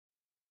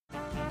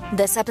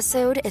This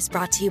episode is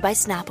brought to you by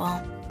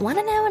Snapple. Want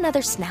to know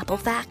another Snapple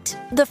fact?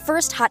 The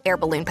first hot air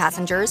balloon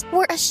passengers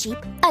were a sheep,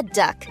 a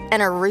duck,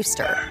 and a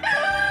rooster.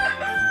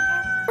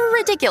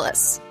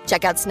 Ridiculous.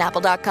 Check out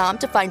Snapple.com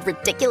to find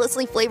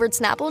ridiculously flavored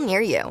Snapple near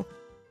you.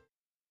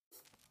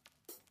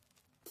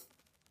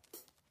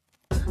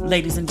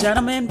 Ladies and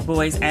gentlemen,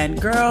 boys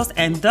and girls,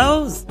 and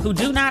those who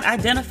do not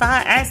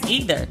identify as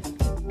either.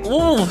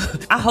 Ooh,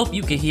 I hope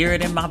you can hear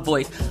it in my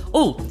voice.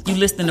 Ooh, you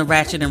listening to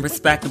Ratchet and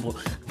Respectable.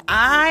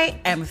 I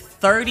am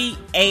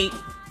 38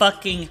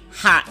 fucking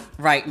hot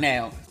right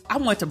now. I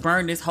want to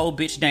burn this whole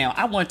bitch down.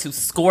 I want to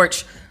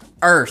scorch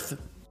earth.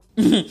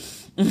 I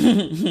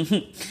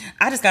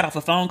just got off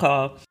a phone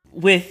call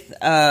with,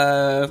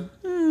 how do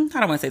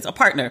I want to say this? A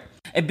partner,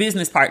 a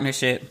business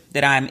partnership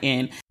that I'm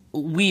in.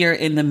 We are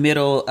in the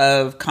middle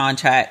of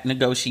contract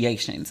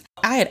negotiations.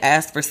 I had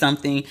asked for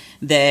something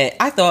that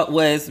I thought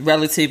was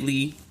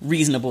relatively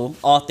reasonable,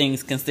 all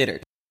things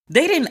considered.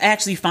 They didn't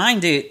actually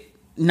find it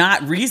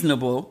not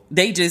reasonable.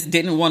 They just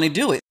didn't want to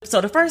do it. So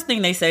the first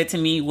thing they said to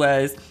me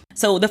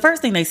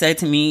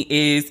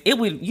is it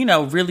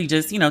would, really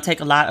just, take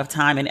a lot of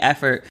time and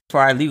effort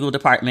for our legal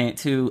department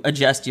to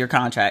adjust your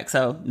contract.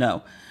 So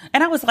no.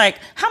 And I was like,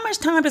 how much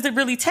time does it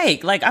really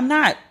take? Like, I'm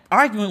not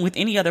arguing with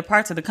any other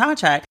parts of the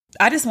contract.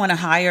 I just want a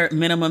higher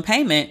minimum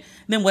payment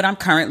than what I'm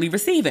currently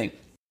receiving.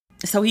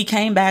 So he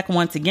came back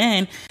once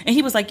again and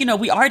he was like,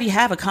 we already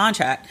have a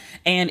contract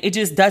and it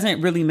just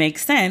doesn't really make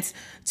sense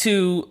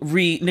to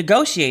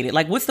renegotiate it.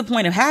 Like, what's the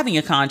point of having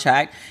a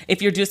contract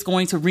if you're just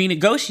going to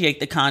renegotiate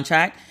the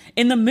contract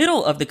in the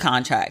middle of the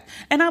contract?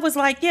 And I was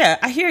like, yeah,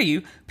 I hear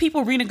you.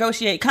 People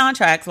renegotiate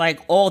contracts like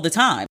all the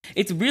time.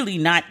 It's really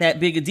not that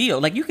big a deal.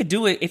 Like, you could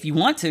do it if you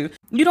want to.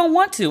 You don't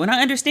want to. And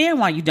I understand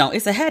why you don't.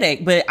 It's a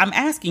headache, but I'm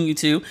asking you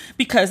to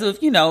because of,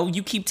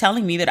 you keep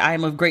telling me that I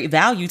am of great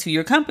value to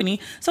your company.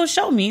 So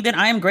show me that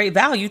I am great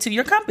value to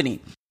your company.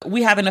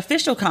 We have an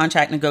official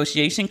contract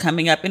negotiation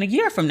coming up in a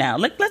year from now.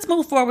 Let's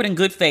move forward in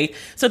good faith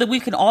so that we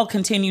can all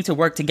continue to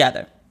work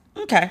together.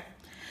 Okay.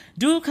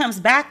 Dude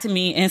comes back to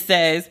me and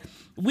says,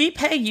 we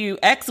pay you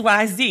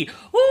XYZ.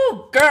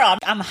 Ooh, girl,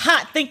 I'm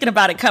hot thinking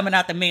about it coming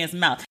out the man's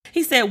mouth.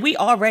 He said, we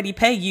already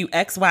pay you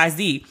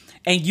XYZ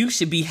and you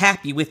should be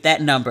happy with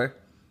that number.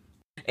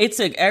 It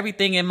took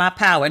everything in my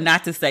power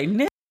not to say,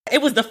 no.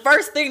 It was the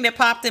first thing that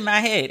popped in my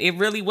head. It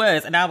really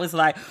was. And I was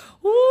like,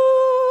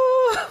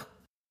 ooh.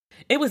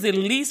 It was at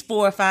least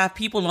 4 or 5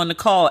 people on the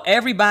call.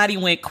 Everybody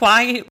went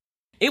quiet.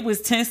 It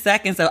was 10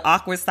 seconds of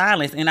awkward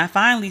silence. And I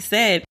finally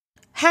said,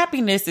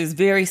 happiness is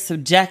very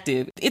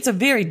subjective. It's a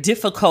very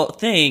difficult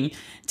thing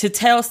to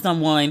tell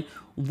someone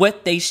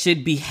what they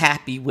should be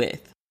happy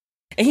with.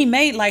 And he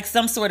made like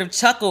some sort of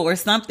chuckle or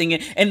something.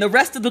 And the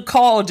rest of the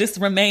call just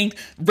remained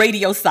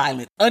radio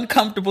silent,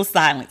 uncomfortable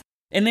silence.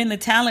 And then the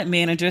talent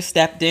manager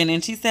stepped in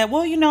and she said,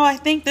 well, I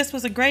think this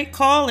was a great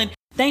call. And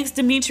thanks,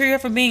 Demetria,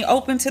 for being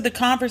open to the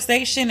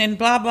conversation and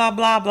blah, blah,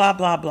 blah, blah,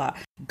 blah, blah.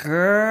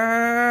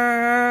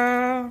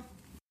 Girl.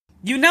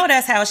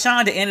 That's how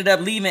Shonda ended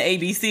up leaving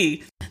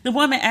ABC. The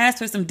woman asked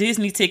for some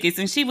Disney tickets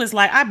and she was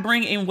like, I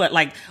bring in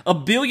like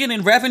 $1 billion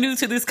in revenue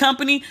to this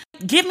company.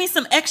 Give me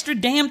some extra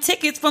damn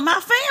tickets for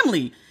my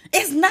family.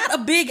 It's not a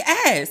big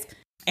ask.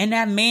 And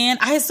that man,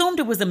 I assumed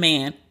it was a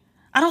man.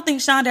 I don't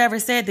think Shonda ever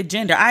said the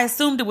gender. I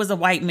assumed it was a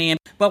white man,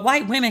 but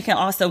white women can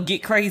also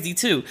get crazy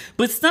too.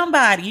 But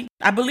somebody,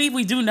 I believe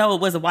we do know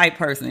it was a white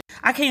person.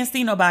 I can't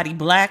see nobody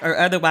black or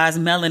otherwise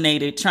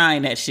melanated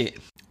trying that shit.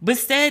 But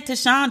said to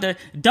Shonda,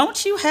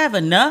 don't you have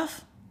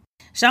enough?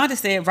 Shonda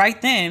said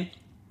right then,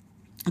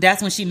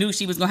 that's when she knew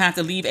she was going to have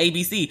to leave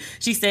ABC.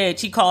 She said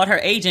she called her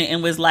agent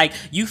and was like,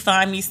 you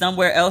find me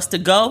somewhere else to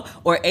go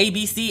or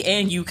ABC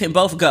and you can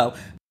both go.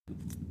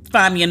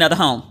 Find me another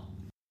home.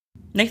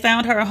 They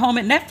found her a home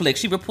at Netflix.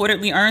 She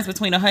reportedly earns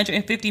between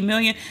 $150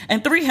 million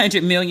and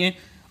 $300 million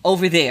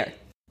over there.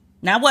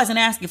 Now, I wasn't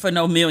asking for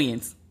no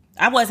millions.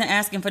 I wasn't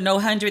asking for no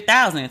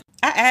 100,000.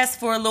 I asked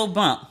for a little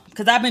bump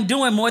because I've been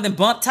doing more than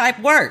bump type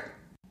work.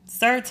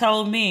 Sir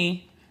told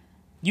me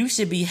you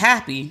should be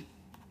happy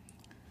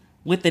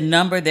with the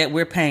number that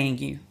we're paying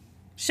you.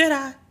 Should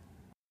I?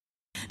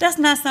 That's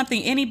not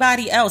something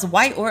anybody else,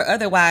 white or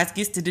otherwise,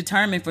 gets to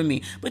determine for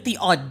me. But the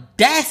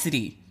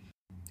audacity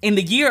in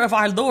the year of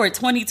our Lord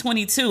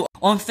 2022,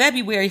 on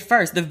February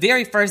 1st, the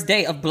very first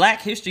day of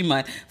Black History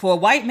Month, for a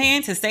white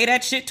man to say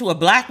that shit to a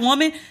black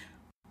woman,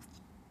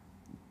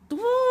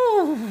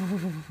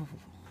 ooh,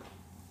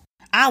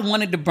 I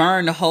wanted to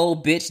burn the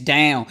whole bitch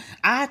down.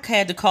 I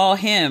had to call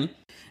him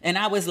and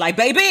I was like,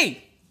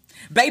 baby,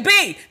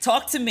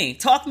 talk to me.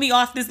 Talk me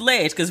off this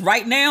ledge because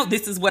right now,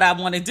 this is what I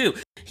want to do.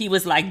 He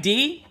was like,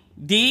 D,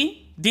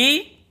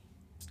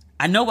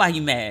 I know why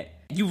you mad.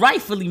 You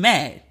rightfully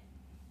mad.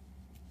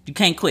 You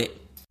can't quit.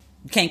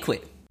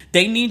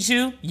 They need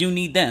you. You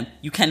need them.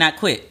 You cannot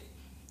quit.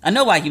 I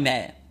know why you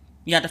mad.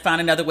 You have to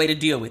find another way to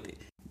deal with it.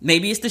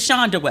 Maybe it's the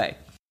Shonda way.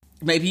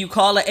 Maybe you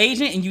call an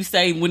agent and you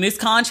say, when this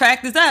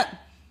contract is up,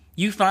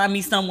 you find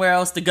me somewhere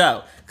else to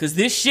go. Because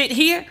this shit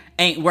here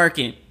ain't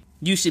working.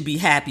 You should be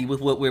happy with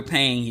what we're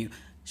paying you.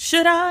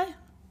 Should I?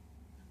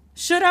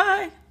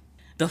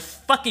 The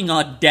fucking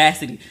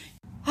audacity.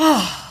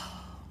 I've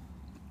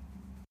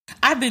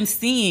been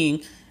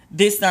seeing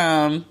this,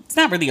 it's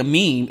not really a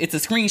meme. It's a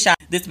screenshot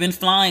that's been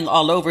flying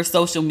all over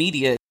social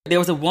media. There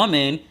was a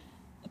woman,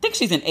 I think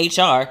she's in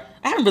HR.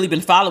 I haven't really been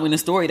following the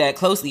story that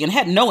closely and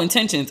had no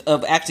intentions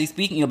of actually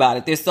speaking about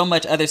it. There's so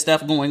much other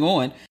stuff going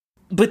on.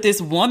 But this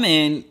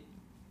woman,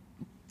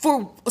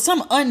 for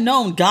some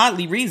unknown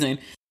godly reason,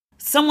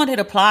 someone had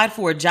applied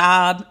for a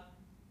job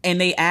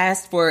and they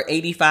asked for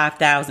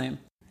 $85,000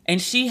 and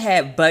she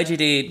had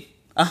budgeted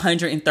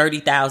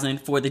 $130,000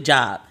 for the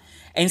job.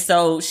 And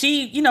so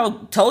she,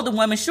 told the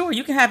woman, sure,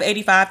 you can have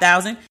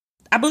 $85,000.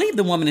 I believe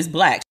the woman is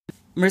black.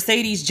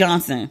 Mercedes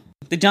Johnson.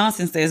 The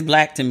Johnson says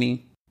black to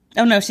me.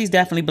 Oh no, she's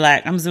definitely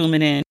black. I'm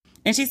zooming in.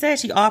 And she said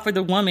she offered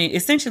the woman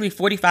essentially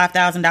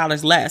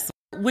 $45,000 less,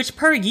 which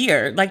per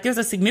year, like there's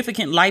a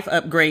significant life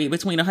upgrade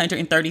between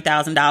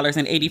 $130,000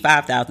 and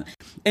 $85,000.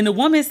 And the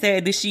woman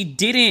said that she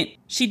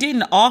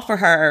didn't offer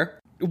her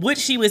what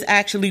she was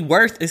actually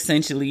worth,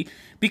 essentially,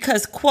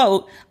 because,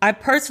 quote, I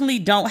personally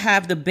don't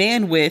have the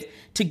bandwidth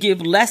to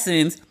give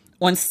lessons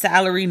on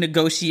salary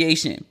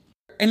negotiation.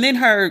 And then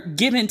her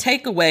give and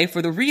takeaway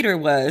for the reader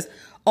was,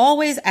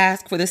 always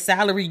ask for the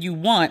salary you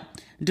want,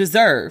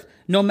 deserve,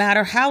 no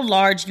matter how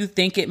large you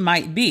think it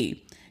might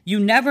be. You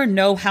never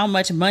know how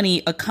much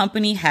money a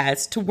company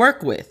has to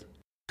work with.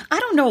 I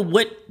don't know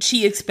what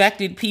she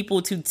expected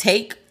people to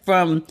take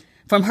from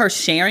her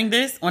sharing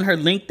this on her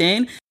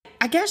LinkedIn.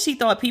 I guess she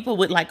thought people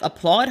would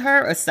applaud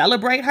her or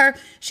celebrate her.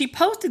 She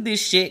posted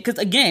this shit because,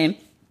 again,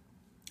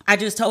 I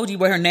just told you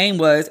what her name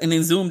was and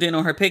then zoomed in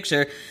on her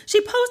picture. She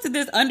posted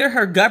this under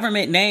her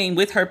government name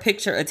with her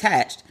picture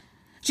attached.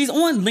 She's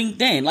on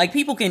LinkedIn.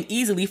 People can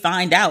easily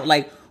find out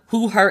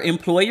who her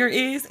employer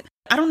is.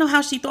 I don't know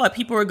how she thought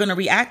people were going to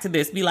react to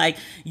this. Be like,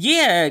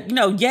 yeah,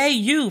 yay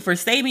you for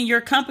saving your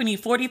company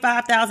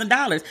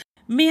 $45,000.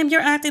 Ma'am, you're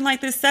acting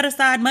like this set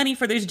aside money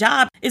for this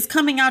job is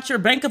coming out your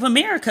Bank of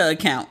America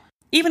account.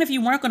 Even if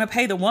you weren't going to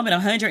pay the woman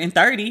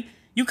 $130,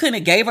 you couldn't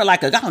have gave her a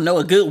good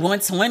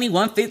 120,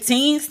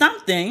 115,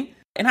 something.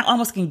 And I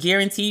almost can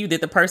guarantee you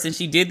that the person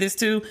she did this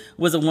to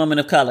was a woman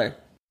of color.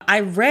 I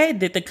read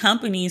that the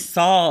company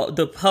saw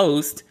the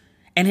post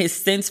and has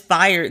since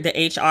fired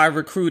the HR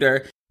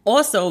recruiter.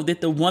 Also,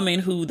 that the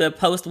woman who the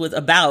post was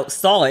about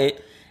saw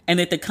it and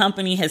that the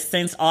company has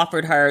since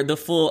offered her the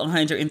full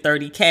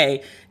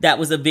 $130K that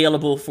was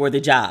available for the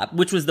job,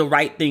 which was the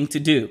right thing to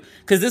do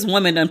because this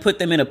woman done put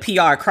them in a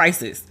PR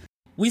crisis.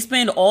 We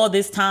spend all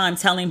this time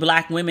telling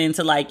Black women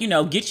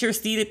to get your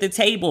seat at the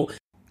table.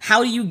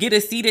 How do you get a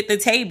seat at the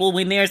table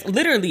when there's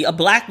literally a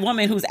Black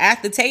woman who's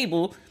at the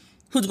table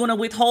who's going to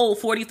withhold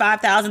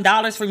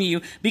 $45,000 from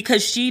you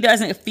because she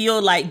doesn't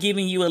feel like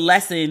giving you a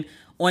lesson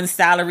on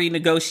salary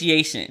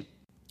negotiation?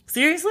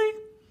 Seriously?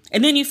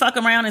 And then you fuck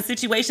around in a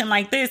situation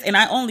like this, and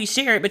I only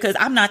share it because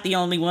I'm not the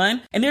only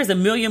one. And there's a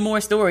million more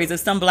stories of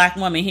some Black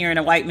woman hearing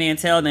a white man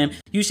tell them,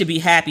 you should be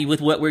happy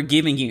with what we're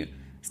giving you.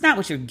 It's not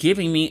what you're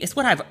giving me. It's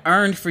what I've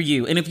earned for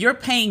you. And if you're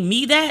paying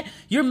me that,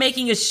 you're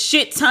making a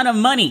shit ton of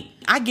money.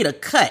 I get a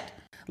cut.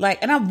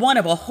 And I'm one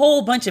of a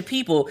whole bunch of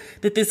people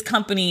that this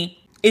company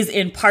is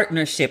in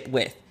partnership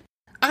with.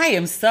 I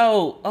am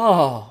so,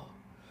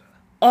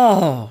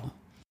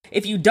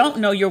 If you don't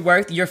know your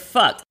worth, you're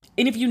fucked.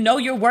 And if you know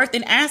your worth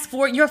and ask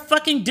for it, you're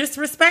fucking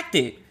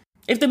disrespected.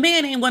 If the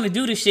man ain't want to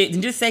do the shit,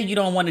 then just say you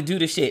don't want to do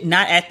the shit.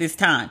 Not at this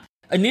time.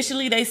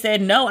 Initially, they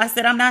said no. I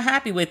said, I'm not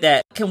happy with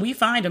that. Can we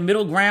find a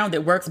middle ground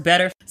that works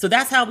better? So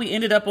that's how we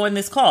ended up on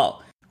this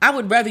call. I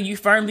would rather you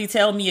firmly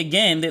tell me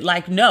again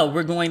that no,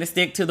 we're going to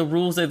stick to the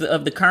rules of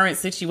the current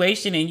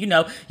situation. And,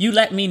 you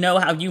let me know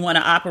how you want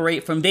to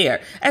operate from there.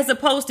 As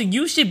opposed to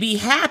you should be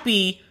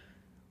happy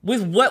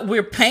with what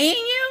we're paying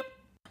you.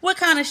 What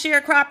kind of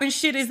sharecropping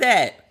shit is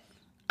that?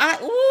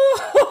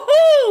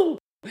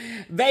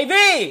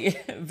 Baby.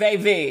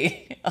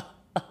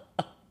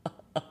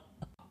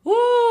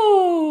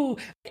 Woo!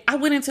 I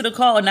went into the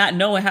call not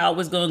knowing how it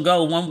was going to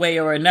go one way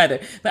or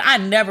another. But I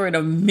never in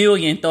a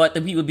million thought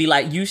that people would be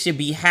like, you should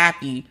be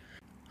happy.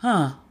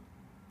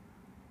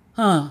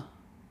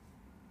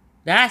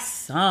 That's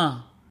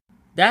some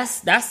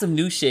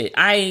new shit.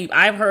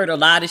 I've heard a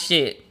lot of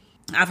shit.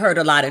 I've heard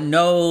a lot of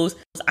no's.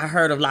 I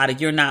heard a lot of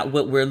you're not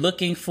what we're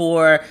looking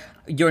for.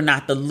 You're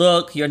not the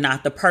look. You're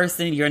not the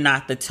person. You're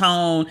not the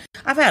tone.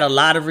 I've had a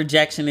lot of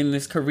rejection in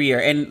this career.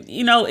 And,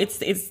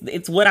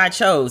 it's what I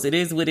chose. It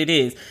is what it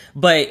is.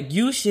 But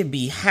you should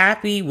be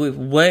happy with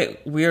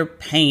what we're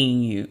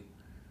paying you.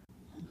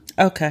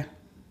 Okay.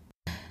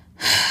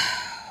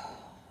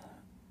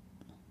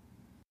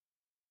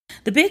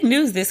 The big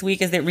news this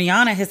week is that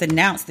Rihanna has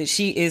announced that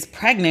she is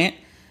pregnant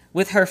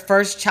with her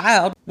first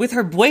child with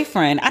her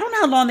boyfriend. I don't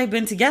know how long they've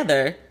been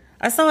together.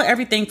 I saw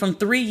everything from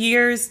 3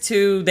 years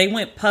to they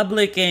went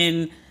public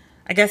in,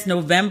 I guess,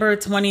 November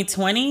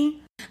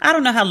 2020. I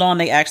don't know how long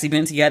they actually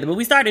been together, but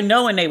we started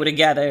knowing they were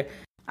together.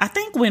 I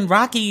think when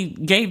Rocky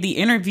gave the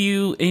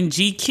interview in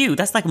GQ,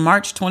 that's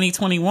March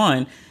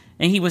 2021.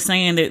 And he was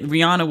saying that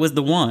Rihanna was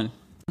the one.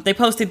 They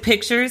posted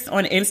pictures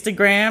on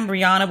Instagram.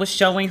 Rihanna was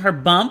showing her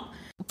bump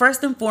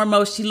First and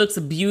foremost, she looks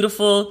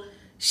beautiful.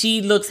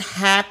 She looks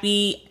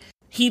happy.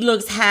 He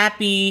looks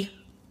happy.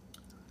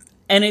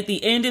 And at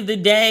the end of the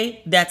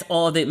day, that's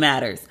all that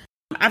matters.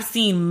 I've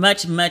seen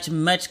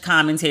much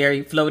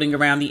commentary floating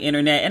around the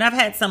internet, and I've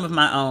had some of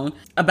my own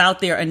about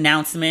their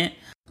announcement.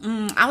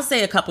 I'll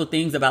say a couple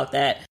things about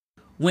that.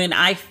 When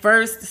I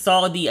first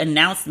saw the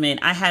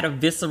announcement, I had a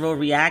visceral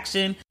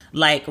reaction.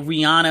 Like,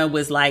 Rihanna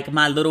was like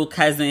my little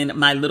cousin,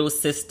 my little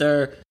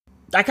sister.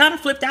 I kind of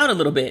flipped out a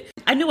little bit.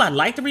 I knew I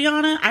liked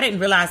Rihanna. I didn't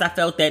realize I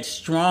felt that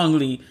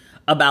strongly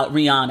about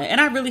Rihanna.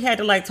 And I really had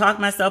to like talk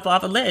myself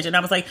off a ledge. And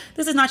I was like,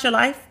 this is not your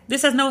life.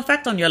 This has no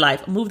effect on your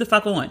life. Move the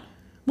fuck on.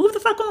 Move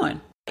the fuck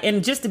on.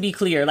 And just to be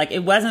clear, like,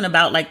 it wasn't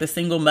about like the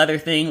single mother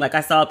thing. Like,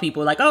 I saw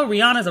people like, oh,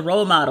 Rihanna's a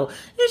role model.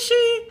 Is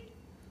she?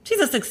 She's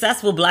a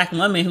successful Black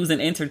woman who's an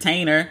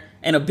entertainer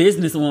and a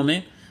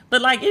businesswoman.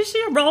 But like, is she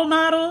a role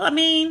model? I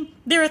mean,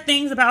 there are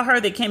things about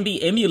her that can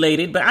be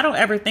emulated, but I don't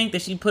ever think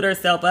that she put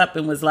herself up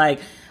and was like,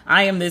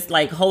 I am this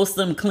like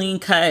wholesome, clean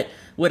cut,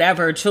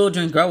 whatever,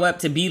 children grow up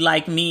to be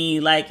like me.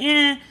 Like,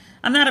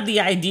 I'm not of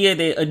the idea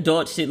that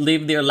adults should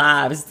live their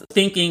lives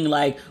thinking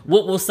like,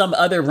 what will some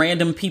other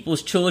random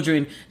people's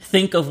children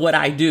think of what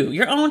I do?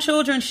 Your own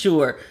children?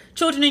 Sure.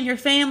 Children in your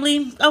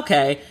family?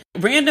 Okay.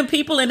 Random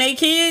people and their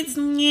kids?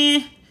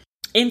 Yeah.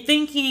 In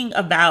thinking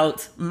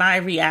about my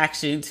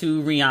reaction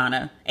to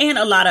Rihanna and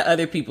a lot of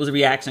other people's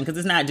reaction, because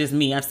it's not just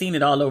me, I've seen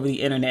it all over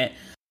the internet.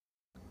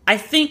 I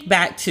think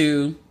back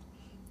to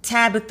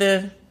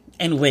Tabitha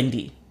and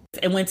Wendy.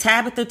 And when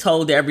Tabitha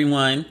told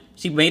everyone,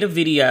 she made a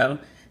video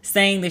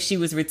saying that she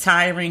was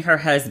retiring her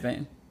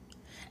husband.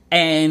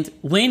 And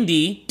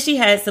Wendy, she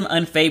had some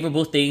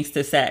unfavorable things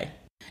to say.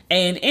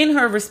 And in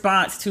her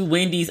response to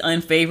Wendy's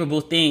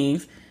unfavorable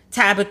things,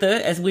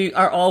 Tabitha, as we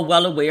are all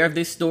well aware of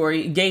this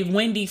story, gave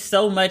Wendy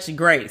so much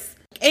grace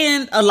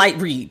and a light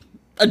read,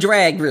 a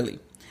drag really.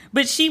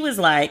 But she was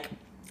like,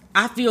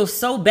 I feel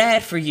so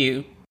bad for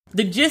you.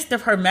 The gist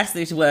of her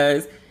message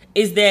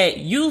is that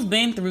you've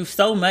been through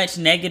so much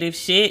negative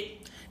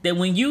shit that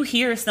when you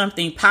hear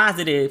something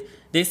positive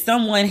that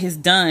someone has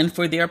done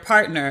for their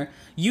partner,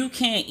 you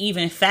can't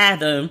even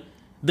fathom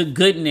the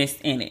goodness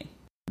in it.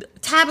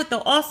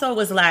 Tabitha also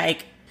was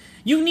like,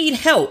 you need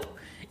help.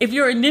 If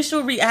your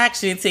initial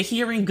reaction to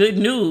hearing good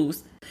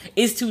news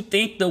is to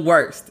think the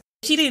worst.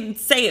 She didn't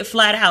say it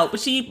flat out, but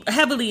she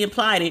heavily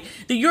implied it,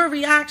 that your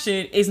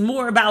reaction is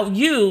more about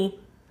you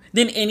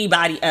than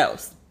anybody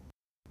else.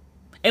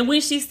 And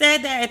when she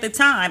said that at the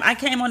time, I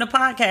came on the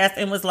podcast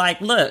and was like,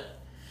 look,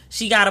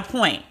 she got a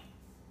point.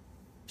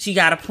 She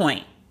got a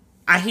point.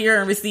 I hear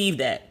and receive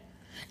that.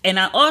 And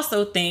I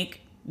also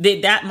think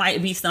that that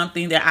might be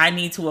something that I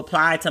need to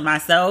apply to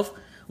myself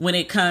when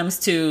it comes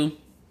to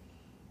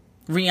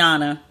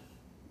Rihanna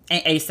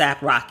and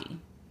A$AP Rocky.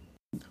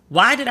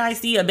 Why did I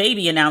see a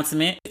baby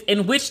announcement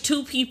in which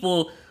two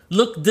people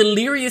look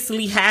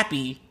deliriously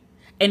happy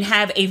and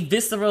have a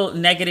visceral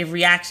negative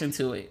reaction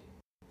to it?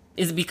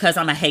 Is it because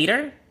I'm a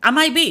hater? I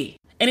might be.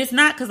 And it's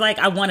not because like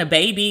I want a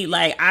baby.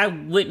 Like, I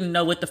wouldn't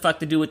know what the fuck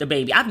to do with the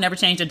baby. I've never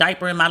changed a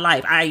diaper in my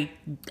life. I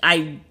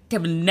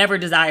have never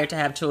desired to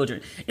have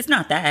children. It's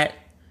not that.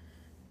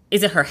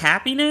 Is it her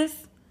happiness?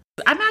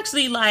 I'm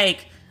actually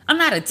like, I'm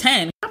not a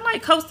 10. I'm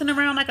like coasting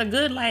around like a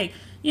good, like,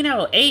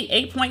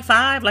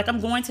 8.5. Like, I'm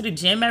going to the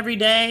gym every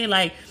day.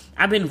 Like,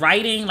 I've been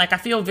writing. Like, I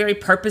feel very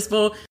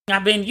purposeful.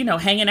 I've been,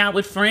 hanging out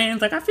with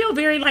friends. Like, I feel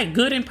very like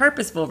good and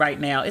purposeful right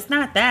now. It's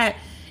not that.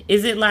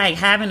 Is it like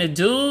having a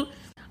dude?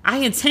 I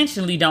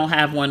intentionally don't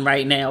have one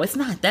right now. It's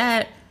not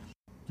that.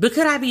 But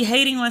could I be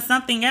hating on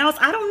something else?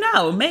 I don't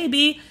know.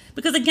 Maybe.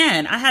 Because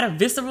again, I had a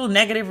visceral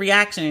negative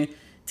reaction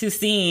to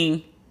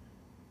seeing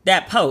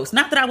that post.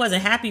 Not that I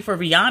wasn't happy for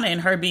Rihanna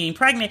and her being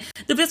pregnant.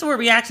 The visceral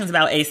reactions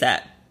about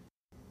A$AP.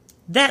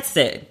 That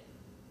said,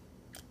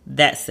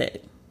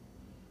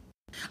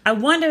 I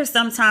wonder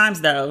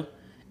sometimes though,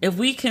 if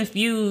we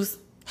confuse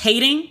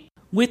hating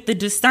with the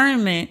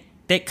discernment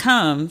that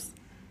comes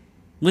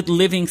with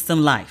living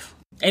some life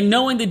and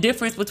knowing the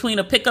difference between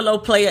a piccolo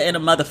player and a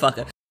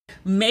motherfucker.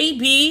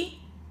 Maybe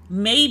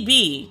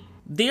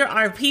there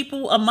are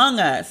people among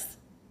us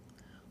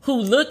who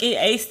look at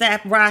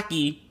A$AP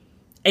Rocky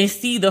and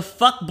see the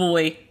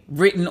fuckboy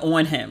written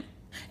on him.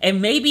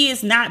 And maybe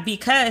it's not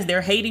because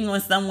they're hating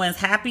on someone's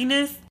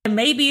happiness. And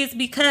maybe it's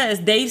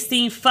because they've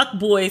seen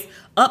fuckboys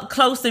up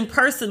close and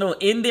personal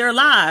in their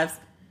lives.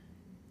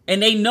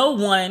 And they know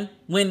one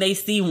when they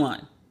see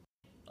one.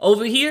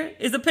 Over here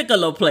is a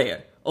piccolo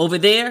player. Over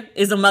there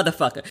is a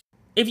motherfucker.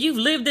 If you've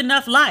lived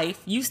enough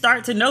life, you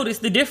start to notice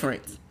the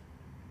difference.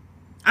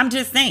 I'm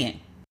just saying.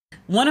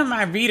 One of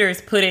my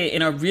readers put it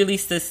in a really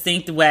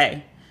succinct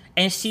way.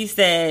 And she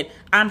said,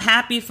 I'm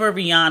happy for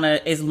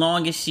Rihanna as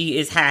long as she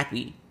is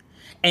happy.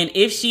 And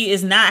if she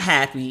is not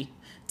happy,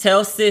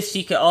 tell sis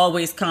she can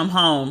always come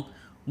home.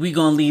 We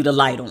gonna leave the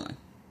light on.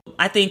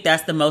 I think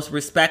that's the most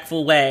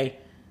respectful way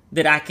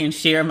that I can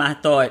share my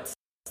thoughts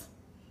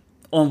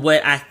on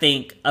what I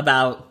think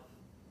about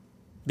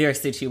their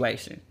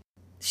situation.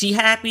 She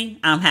happy,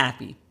 I'm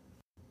happy.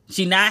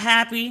 She not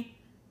happy,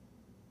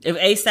 If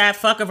ASAP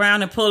fuck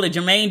around and pull a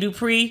Jermaine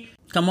Dupri,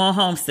 come on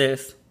home,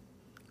 sis.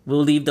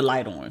 We'll leave the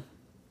light on.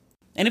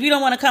 And if you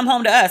don't want to come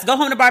home to us, go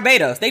home to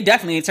Barbados. They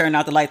definitely ain't turning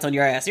out the lights on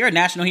your ass. You're a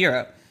national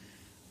hero.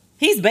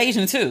 He's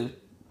Bayesian too.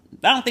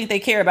 I don't think they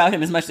care about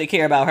him as much as they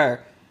care about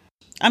her.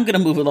 I'm going to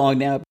move along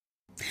now.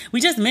 We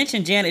just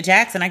mentioned Janet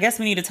Jackson. I guess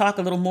we need to talk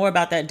a little more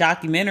about that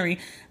documentary.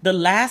 The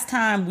last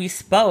time we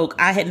spoke,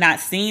 I had not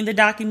seen the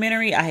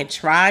documentary. I had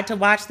tried to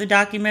watch the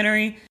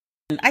documentary.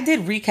 I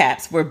did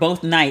recaps for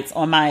both nights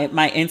on my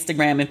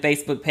Instagram and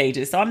Facebook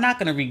pages, so I'm not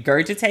going to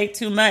regurgitate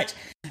too much.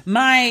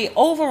 My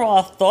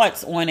overall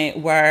thoughts on it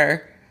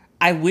were,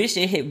 I wish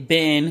it had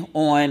been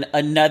on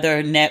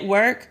another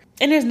network.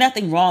 And there's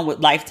nothing wrong with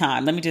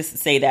Lifetime. Let me just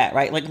say that,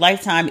 right? Like,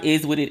 Lifetime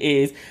is what it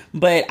is.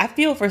 But I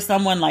feel for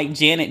someone like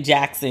Janet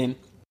Jackson,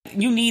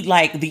 you need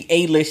like the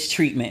A-list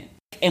treatment.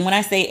 And when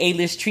I say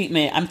A-list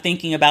treatment, I'm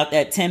thinking about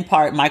that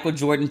 10-part Michael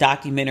Jordan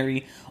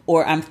documentary,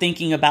 or I'm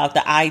thinking about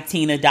the I,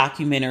 Tina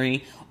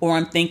documentary, or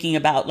I'm thinking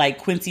about like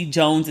Quincy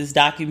Jones's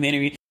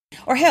documentary,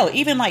 or hell,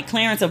 even like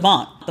Clarence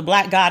Avant, the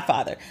Black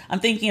Godfather.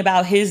 I'm thinking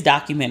about his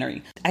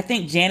documentary. I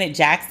think Janet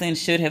Jackson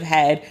should have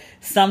had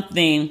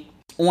something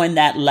on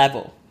that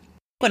level.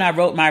 When I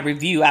wrote my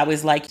review, I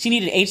was like, she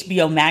needed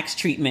HBO Max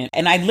treatment.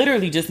 And I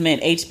literally just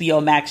meant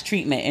HBO Max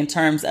treatment in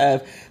terms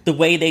of the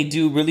way they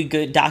do really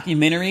good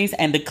documentaries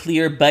and the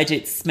clear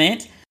budget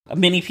spent.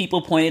 Many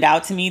people pointed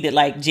out to me that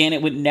like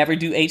Janet would never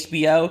do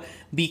HBO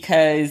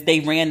because they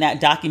ran that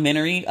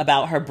documentary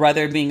about her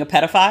brother being a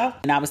pedophile.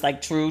 And I was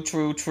like, true.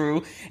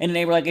 And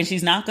they were like, and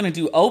she's not going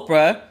to do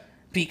Oprah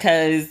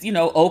because, you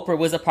know, Oprah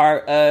was a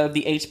part of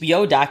the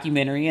HBO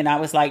documentary. And I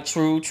was like,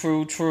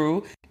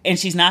 true. And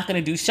she's not going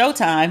to do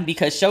Showtime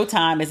because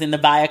Showtime is in the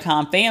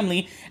Viacom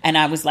family. And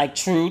I was like,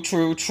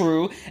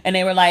 true. And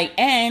they were like,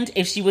 and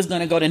if she was going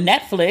to go to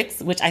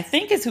Netflix, which I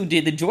think is who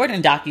did the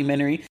Jordan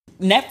documentary,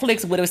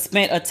 Netflix would have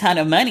spent a ton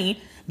of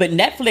money, but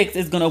Netflix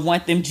is going to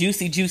want them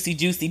juicy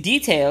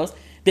details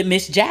that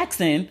Miss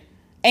Jackson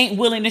ain't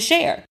willing to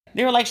share.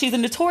 They were like, she's a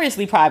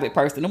notoriously private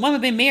person. The woman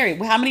been married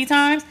how many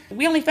times?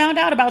 We only found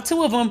out about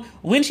 2 of them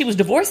when she was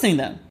divorcing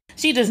them.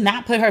 She does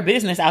not put her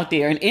business out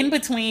there. And in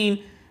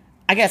between,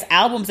 I guess,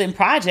 albums and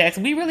projects,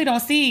 we really don't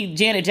see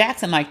Janet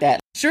Jackson like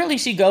that. Surely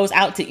she goes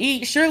out to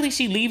eat. Surely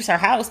she leaves her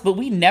house, but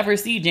we never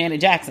see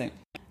Janet Jackson.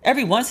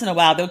 Every once in a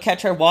while, they'll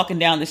catch her walking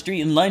down the street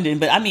in London.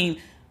 But I mean,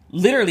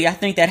 literally, I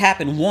think that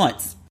happened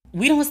once.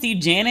 We don't see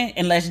Janet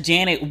unless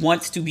Janet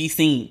wants to be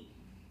seen,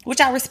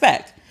 which I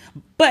respect.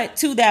 But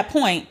to that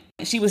point,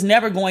 she was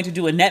never going to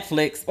do a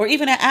Netflix or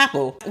even an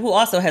Apple, who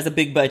also has a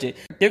big budget.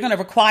 They're going to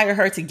require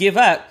her to give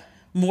up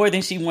more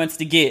than she wants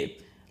to give.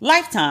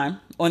 Lifetime,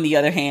 on the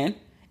other hand,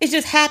 is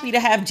just happy to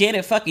have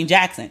Janet fucking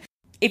Jackson.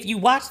 If you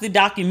watch the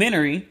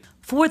documentary,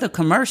 for the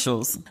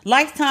commercials,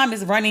 Lifetime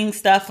is running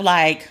stuff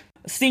like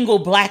single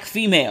black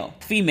female,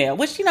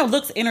 which, you know,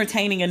 looks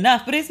entertaining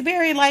enough, but it's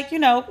very like, you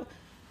know,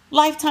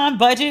 Lifetime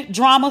budget,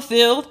 drama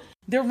filled.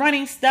 They're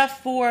running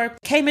stuff for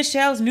K.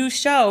 Michelle's new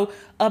show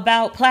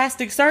about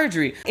plastic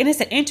surgery. And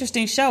it's an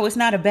interesting show. It's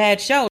not a bad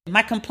show.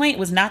 My complaint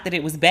was not that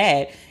it was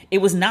bad. It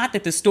was not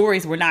that the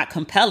stories were not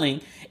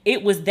compelling.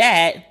 It was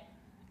that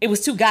it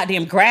was too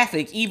goddamn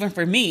graphic, even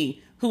for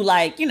me, who,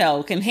 like, you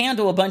know, can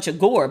handle a bunch of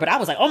gore. But I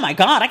was like, oh my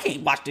God, I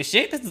can't watch this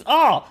shit. This is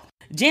all.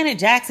 Janet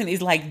Jackson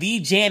is like the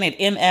Janet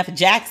M.F.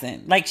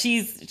 Jackson. Like,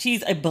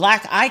 she's a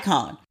black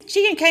icon.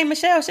 She and K.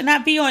 Michelle should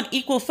not be on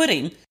equal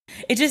footing.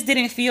 It just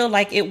didn't feel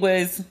like it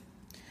was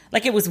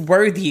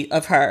worthy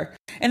of her.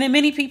 And then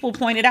many people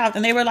pointed out,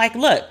 and they were like,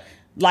 look,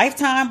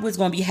 Lifetime was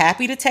going to be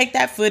happy to take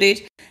that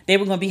footage. They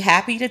were going to be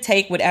happy to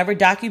take whatever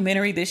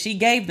documentary that she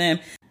gave them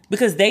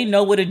because they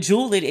know what a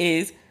jewel it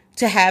is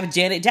to have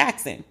Janet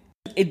Jackson.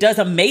 It does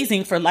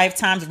amazing for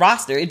Lifetime's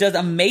roster. It does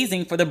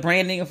amazing for the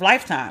branding of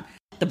Lifetime.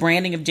 The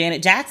branding of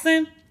Janet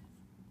Jackson,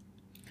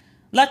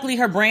 luckily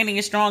her branding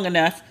is strong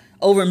enough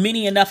over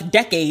many enough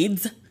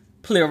decades,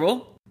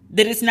 plural,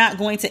 that it's not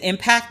going to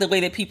impact the way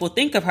that people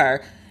think of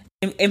her.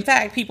 In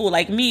fact, people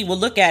like me will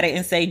look at it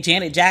and say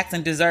Janet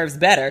Jackson deserves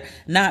better,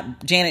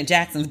 not Janet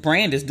Jackson's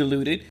brand is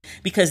diluted,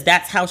 because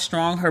that's how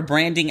strong her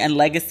branding and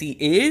legacy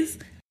is.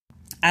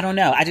 I don't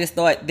know. I just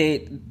thought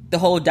that the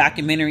whole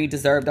documentary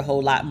deserved a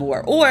whole lot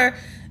more, or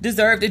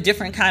deserved a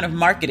different kind of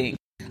marketing.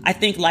 I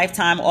think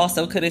Lifetime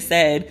also could have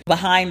said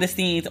behind the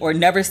scenes or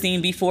never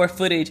seen before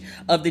footage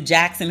of the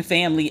Jackson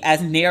family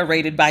as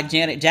narrated by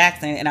Janet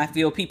Jackson. And I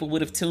feel people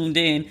would have tuned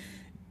in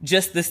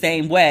just the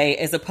same way,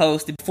 as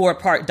opposed to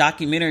 4-part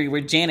documentary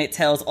where Janet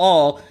tells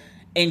all.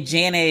 And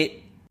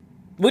Janet,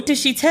 what did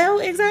she tell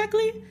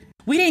exactly?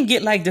 We didn't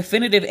get like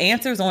definitive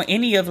answers on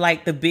any of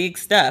like the big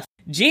stuff.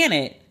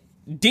 Janet,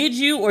 did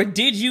you or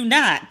did you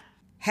not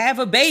have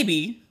a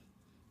baby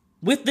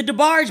with the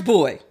DeBarge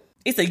boy?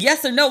 It's a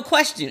yes or no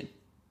question.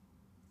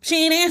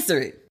 She ain't answer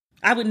it.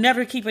 I would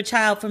never keep a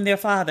child from their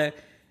father.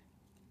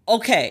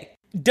 Okay,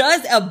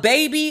 does a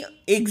baby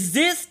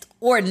exist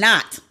or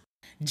not?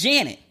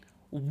 Janet,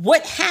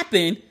 what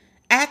happened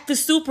at the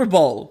Super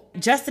Bowl?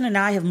 Justin and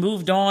I have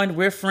moved on.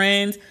 We're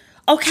friends.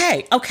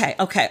 Okay.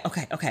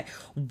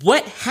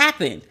 What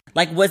happened?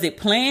 Like, was it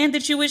planned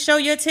that you would show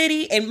your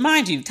titty? And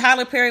mind you,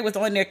 Tyler Perry was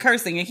on there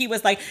cursing and he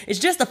was like, it's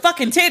just a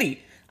fucking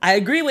titty. I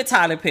agree with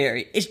Tyler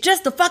Perry. It's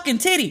just a fucking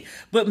titty.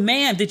 But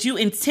ma'am, did you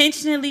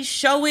intentionally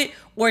show it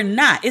or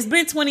not? It's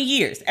been 20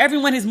 years.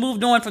 Everyone has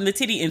moved on from the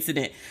titty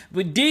incident.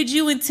 But did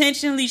you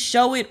intentionally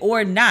show it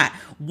or not?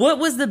 What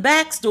was the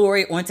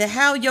backstory onto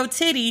how your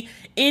titty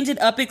ended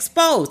up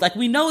exposed? Like,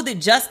 we know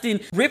that Justin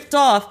ripped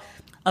off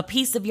a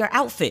piece of your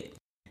outfit.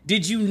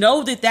 Did you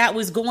know that that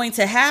was going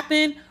to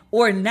happen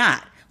or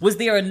not? Was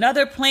there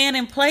another plan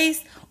in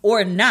place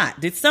or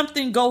not? Did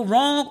something go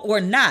wrong or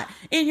not?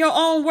 In your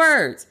own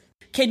words,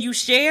 can you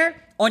share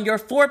on your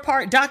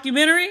 4-part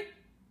documentary?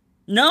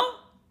 No?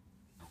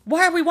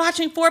 Why are we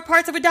watching 4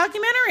 parts of a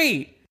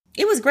documentary?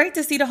 It was great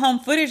to see the home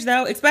footage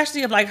though,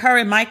 especially of like her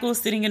and Michael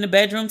sitting in the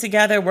bedroom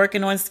together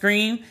working on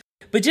Scream.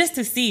 But just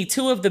to see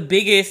 2 of the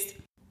biggest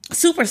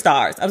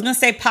superstars, I was going to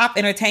say pop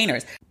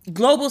entertainers,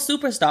 global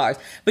superstars,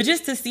 but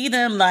just to see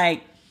them,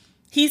 like,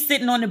 he's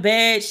sitting on the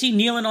bed, she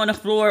kneeling on the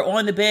floor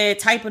on the bed,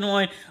 typing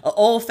on an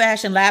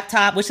old-fashioned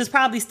laptop, which is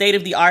probably state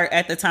of the art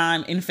at the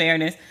time, in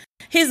fairness.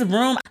 His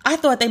room, I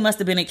thought they must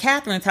have been at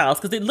Catherine's house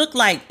because it looked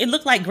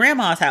like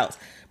grandma's house.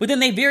 But then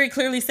they very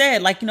clearly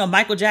said, like, you know,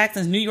 Michael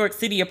Jackson's New York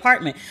City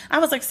apartment. I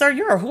was like, sir,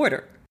 you're a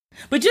hoarder.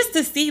 But just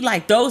to see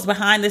like those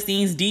behind the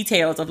scenes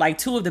details of like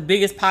 2 of the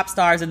biggest pop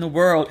stars in the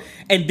world.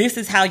 And this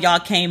is how y'all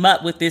came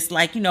up with this,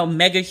 like, you know,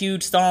 mega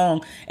huge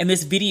song and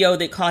this video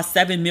that cost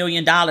 $7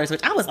 million,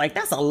 which I was like,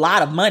 that's a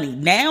lot of money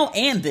now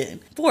and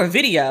then for a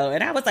video.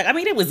 And I was like, I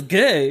mean, it was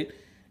good.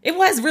 It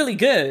was really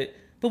good.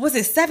 But was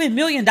it $7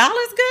 million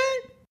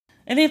good?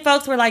 And then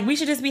folks were like, we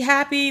should just be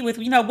happy with,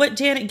 you know, what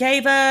Janet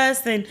gave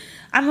us. And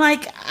I'm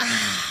like,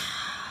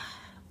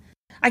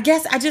 I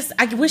guess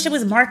I wish it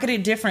was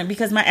marketed different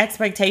because my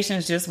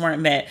expectations just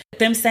weren't met.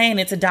 Them saying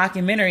it's a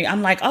documentary,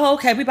 I'm like, oh,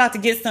 okay, we about to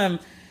get some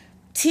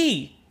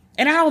tea.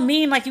 And I don't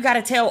mean like you got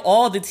to tell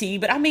all the tea,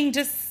 but I mean,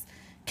 just,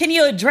 can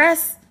you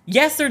address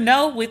yes or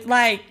no with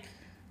like,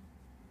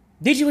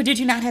 did you or did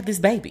you not have this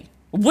baby?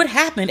 What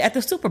happened at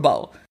the Super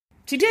Bowl?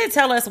 She did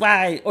tell us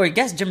why, or I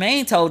guess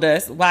Jermaine told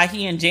us why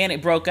he and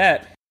Janet broke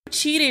up.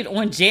 Cheated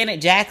on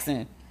Janet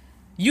Jackson.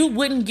 You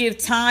wouldn't give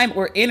time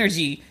or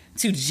energy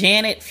to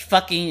Janet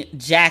fucking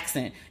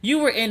Jackson. You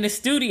were in the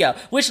studio,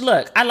 which,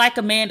 look, I like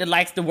a man that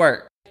likes to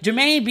work.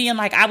 Jermaine being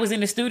like, I was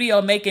in the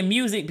studio making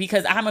music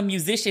because I'm a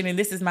musician and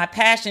this is my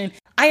passion.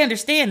 I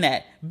understand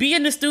that. Be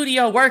in the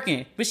studio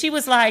working. But she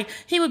was like,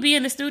 he would be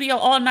in the studio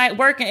all night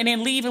working and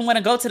then leave and want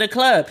to go to the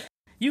club.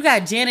 You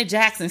got Janet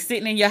Jackson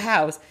sitting in your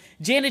house.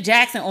 Janet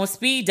Jackson on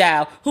speed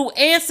dial, who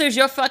answers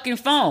your fucking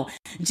phone.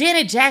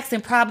 Janet Jackson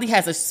probably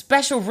has a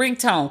special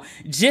ringtone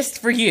just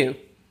for you.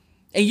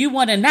 And you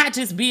want to not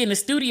just be in the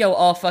studio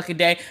all fucking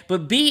day,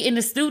 but be in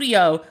the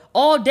studio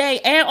all day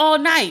and all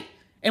night.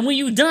 And when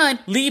you done,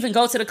 leave and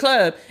go to the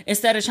club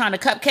instead of trying to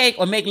cupcake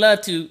or make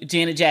love to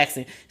Janet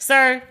Jackson.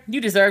 Sir,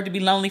 you deserve to be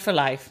lonely for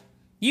life.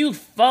 You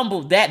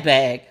fumbled that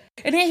bag.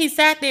 And then he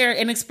sat there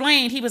and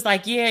explained. He was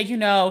like, yeah, you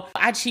know,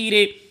 I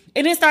cheated.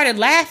 And then started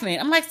laughing.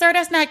 I'm like, sir,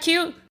 that's not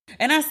cute.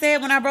 And I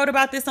said when I wrote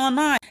about this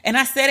online, and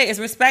I said it as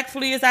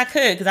respectfully as I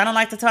could, because I don't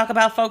like to talk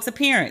about folks'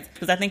 appearance,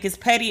 because I think it's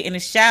petty and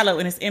it's shallow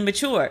and it's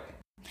immature.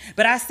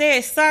 But I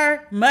said,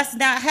 sir must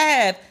not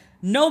have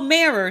no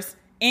mirrors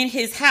in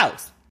his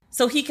house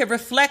so he could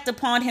reflect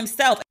upon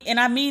himself. And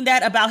I mean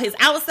that about his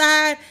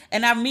outside,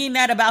 and I mean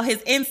that about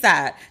his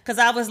inside. Because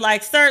I was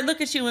like, sir,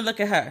 look at you and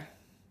look at her.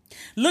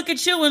 Look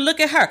at you and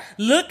look at her.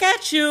 Look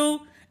at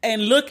you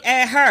and look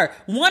at her.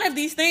 One of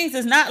these things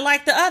is not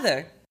like the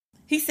other.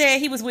 He said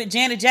he was with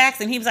Janet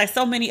Jackson. He was like,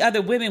 so many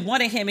other women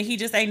wanted him and he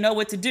just ain't know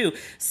what to do.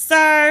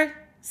 Sir,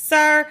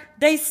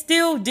 they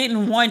still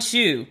didn't want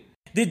you.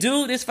 The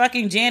dude that's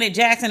fucking Janet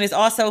Jackson is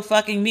also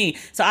fucking me.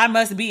 So I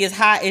must be as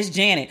hot as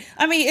Janet.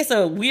 I mean, it's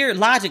a weird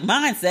logic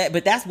mindset,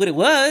 but that's what it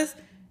was.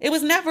 It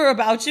was never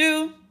about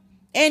you.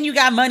 And you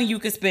got money you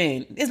could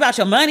spend. It's about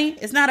your money.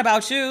 It's not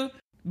about you.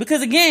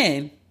 Because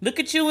again, look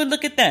at you and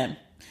look at them.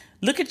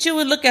 Look at you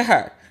and look at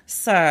her.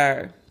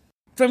 Sir.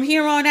 From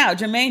here on out,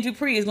 Jermaine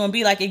Dupri is going to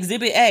be like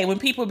Exhibit A. When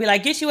people be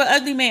like, get you an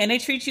ugly man, they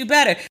treat you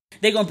better.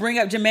 They're going to bring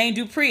up Jermaine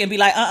Dupri and be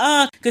like,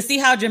 because see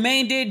how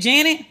Jermaine did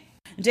Janet?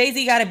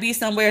 Jay-Z got to be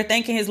somewhere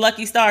thanking his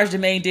lucky stars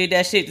Jermaine did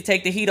that shit to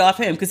take the heat off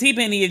him, because he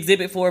been the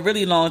exhibit for a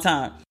really long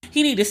time.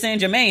 He need to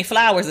send Jermaine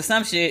flowers or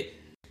some shit.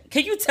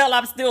 Can you tell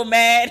I'm still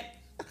mad?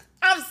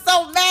 I'm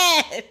so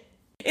mad.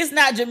 It's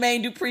not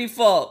Jermaine Dupri's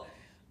fault.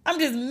 I'm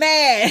just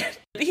mad.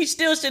 He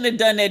still shouldn't have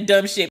done that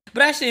dumb shit.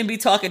 But I shouldn't be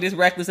talking this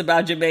reckless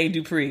about Jermaine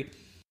Dupri.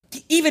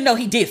 Even though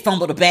he did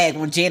fumble the bag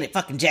on Janet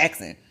fucking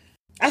Jackson.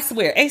 I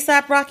swear,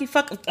 A$AP Rocky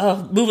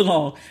move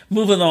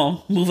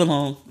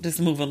along.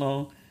 Just move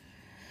along.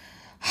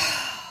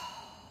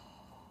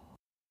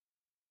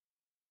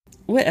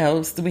 What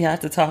else do we have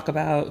to talk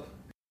about?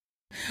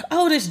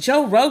 Oh, this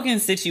Joe Rogan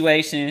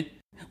situation.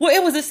 Well,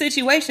 it was a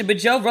situation, but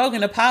Joe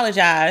Rogan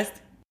apologized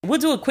We'll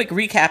do a quick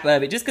recap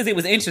of it just because it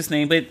was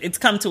interesting, but it's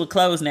come to a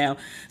close now.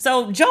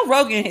 So Joe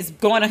Rogan is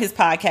going on his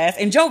podcast,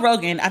 and Joe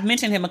Rogan, I've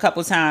mentioned him a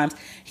couple times.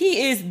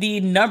 He is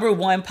the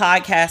 #1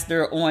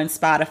 podcaster on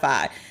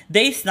Spotify.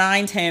 They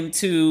signed him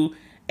to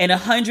an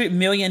 $100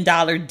 million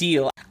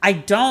deal. I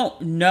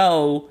don't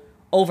know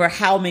over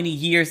how many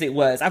years it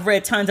was. I've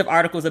read tons of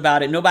articles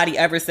about it. Nobody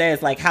ever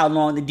says like how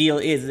long the deal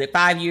is. Is it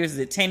 5 years? Is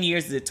it 10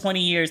 years? Is it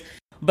 20 years?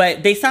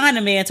 But they signed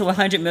a man to a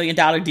 $100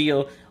 million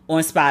deal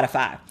on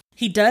Spotify.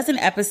 He does an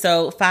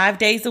episode 5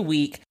 days a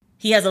week.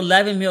 He has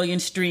 11 million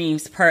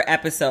streams per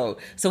episode.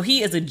 So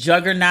he is a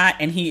juggernaut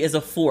and he is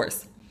a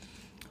force.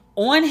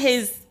 On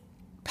his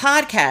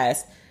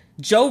podcast,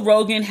 Joe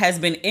Rogan has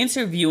been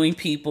interviewing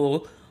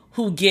people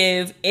who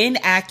give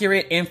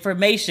inaccurate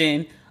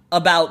information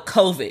about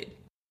COVID.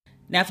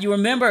 Now, if you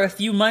remember a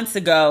few months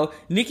ago,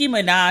 Nicki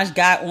Minaj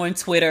got on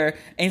Twitter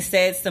and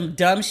said some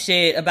dumb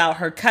shit about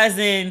her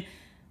cousin.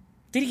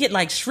 Did he get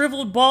like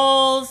shriveled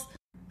balls?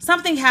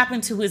 Something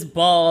happened to his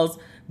balls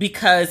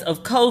because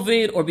of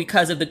COVID or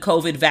because of the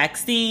COVID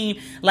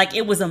vaccine. Like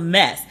it was a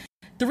mess.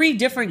 3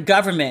 different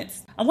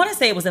governments. I want to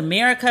say it was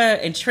America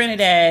and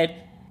Trinidad.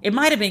 It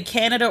might have been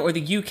Canada or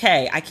the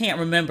UK. I can't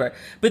remember.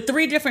 But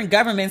 3 different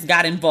governments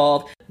got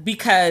involved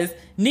because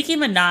Nicki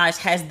Minaj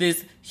has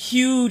this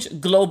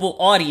huge global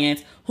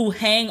audience who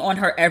hang on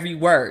her every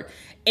word.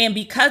 And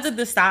because of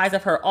the size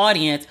of her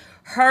audience,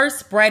 her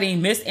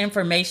spreading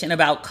misinformation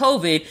about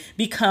COVID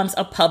becomes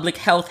a public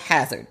health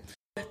hazard.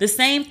 The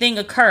same thing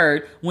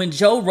occurred when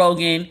Joe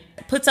Rogan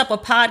puts up a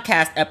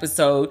podcast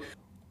episode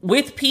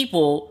with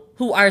people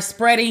who are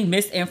spreading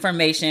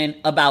misinformation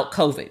about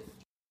COVID.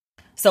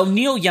 So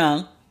Neil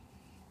Young,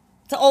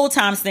 it's an old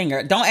time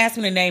singer. Don't ask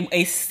me to name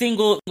a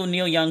single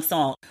Neil Young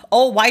song.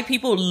 Old white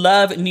people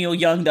love Neil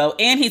Young though,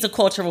 and he's a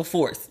cultural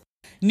force.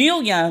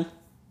 Neil Young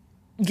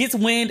gets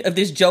wind of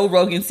this Joe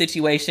Rogan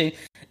situation.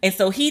 And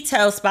so he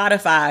tells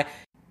Spotify,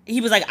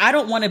 he was like, I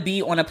don't want to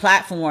be on a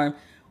platform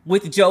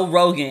with Joe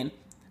Rogan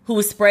who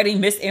is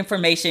spreading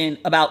misinformation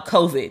about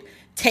COVID.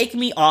 Take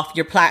me off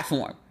your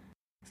platform.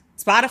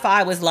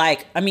 Spotify was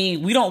like, I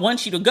mean, we don't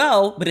want you to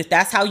go, but if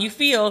that's how you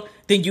feel,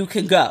 then you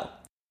can go.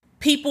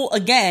 People,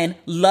 again,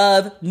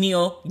 love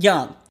Neil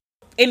Young.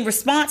 In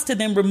response to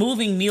them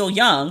removing Neil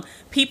Young,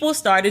 people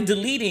started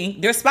deleting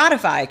their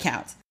Spotify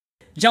accounts.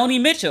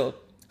 Joni Mitchell,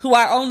 who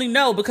I only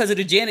know because of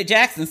the Janet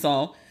Jackson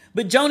song,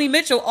 but Joni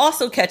Mitchell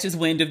also catches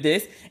wind of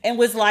this and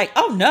was like,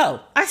 oh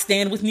no, I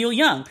stand with Neil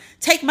Young.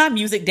 Take my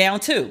music down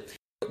too.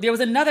 There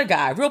was another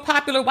guy, real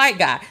popular white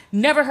guy.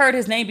 Never heard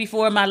his name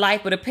before in my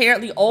life, but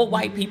apparently old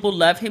white people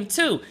love him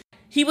too.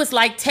 He was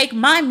like, take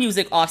my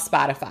music off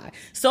Spotify.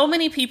 So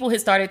many people had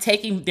started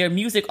taking their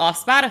music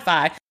off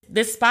Spotify.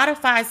 The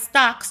Spotify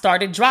stock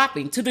started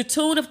dropping to the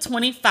tune of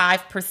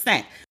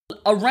 25%,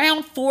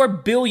 around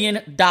 $4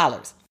 billion.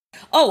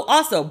 Oh,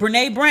 also,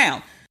 Brene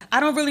Brown. I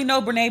don't really know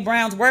Brene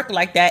Brown's work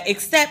like that,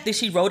 except that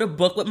she wrote a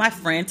book with my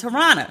friend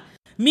Tarana.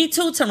 Me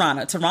too,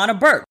 Tarana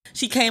Burke.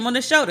 She came on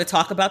the show to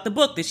talk about the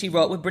book that she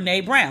wrote with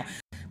Brene Brown.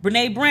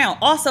 Brene Brown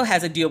also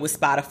has a deal with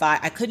Spotify.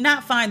 I could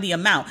not find the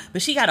amount,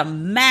 but she got a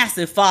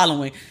massive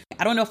following.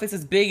 I don't know if it's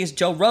as big as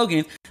Joe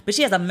Rogan's, but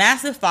she has a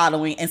massive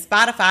following, and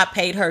Spotify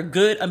paid her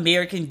good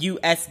American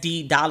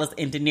USD dollars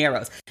and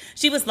dineros.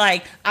 She was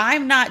like,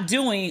 I'm not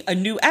doing a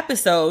new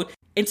episode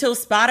until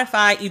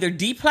Spotify either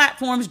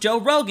deplatforms Joe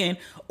Rogan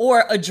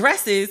or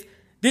addresses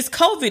this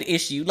COVID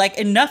issue. Like,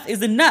 enough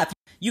is enough.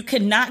 You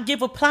cannot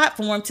give a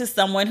platform to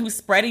someone who's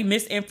spreading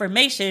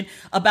misinformation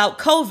about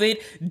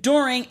COVID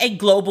during a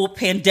global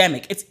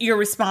pandemic. It's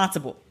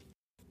irresponsible.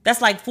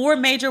 That's like 4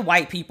 major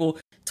white people,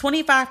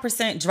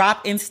 25%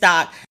 drop in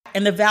stock,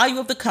 and the value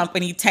of the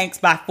company tanks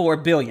by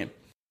 $4 billion.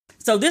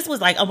 So this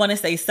was like, I want to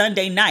say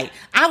Sunday night.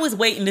 I was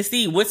waiting to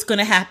see what's going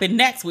to happen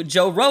next with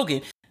Joe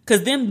Rogan,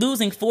 because them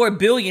losing $4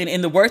 billion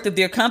in the worth of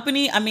their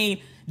company, I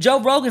mean,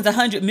 Joe Rogan's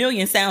 100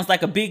 million sounds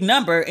like a big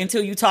number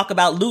until you talk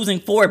about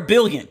losing $4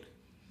 billion.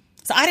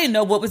 So I didn't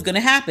know what was going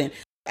to happen.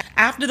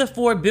 After the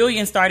 $4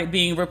 billion started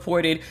being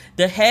reported,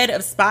 the head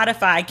of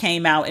Spotify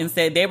came out and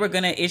said they were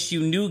going to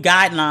issue new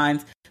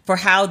guidelines for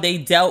how they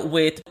dealt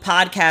with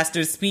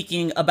podcasters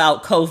speaking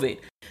about COVID.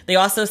 They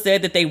also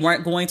said that they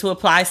weren't going to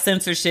apply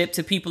censorship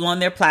to people on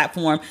their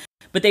platform,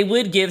 but they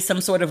would give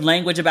some sort of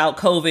language about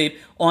COVID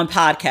on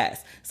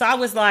podcasts. So I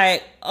was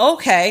like,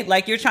 okay,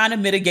 like you're trying to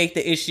mitigate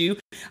the issue.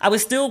 I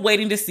was still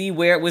waiting to see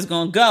where it was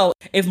going to go.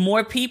 If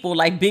more people,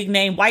 like big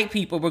name white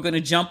people, were going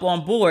to jump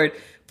on board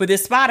for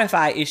this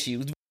Spotify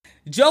issue.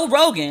 Joe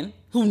Rogan,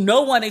 who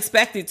no one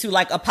expected to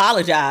like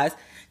apologize,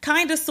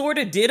 kind of sort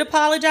of did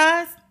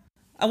apologize.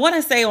 I want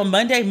to say on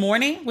Monday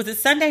morning, was it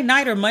Sunday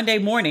night or Monday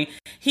morning?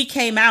 He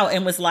came out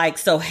and was like,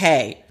 so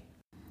hey,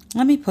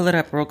 let me pull it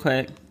up real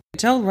quick.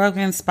 Joe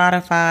Rogan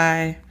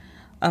Spotify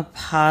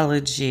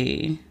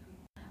apology.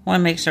 I want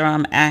to make sure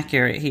I'm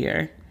accurate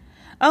here.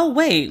 Oh,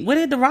 wait, what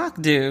did The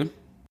Rock do?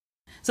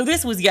 So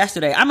this was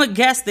yesterday. I'm going to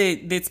guess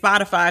that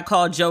Spotify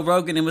called Joe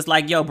Rogan and was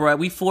like, yo, bro,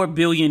 we $4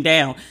 billion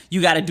down.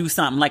 You got to do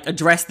something, like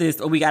address this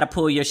or we got to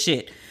pull your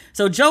shit.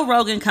 So Joe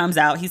Rogan comes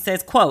out. He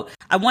says, quote,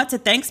 "I want to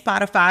thank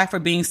Spotify for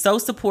being so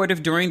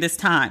supportive during this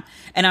time.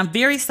 And I'm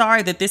very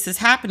sorry that this is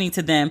happening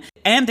to them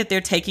and that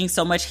they're taking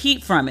so much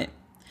heat from it."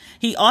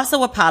 He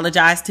also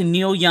apologized to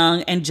Neil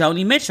Young and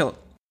Joni Mitchell.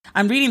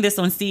 I'm reading this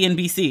on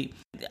CNBC.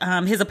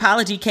 His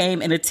apology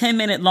came in a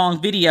 10-minute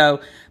long video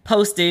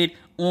posted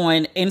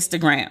on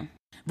Instagram.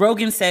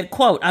 Rogan said,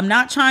 quote, "I'm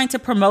not trying to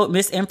promote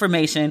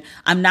misinformation.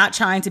 I'm not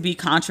trying to be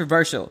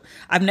controversial.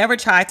 I've never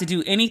tried to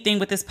do anything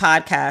with this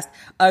podcast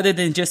other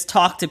than just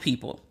talk to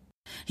people."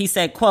 He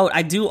said, quote,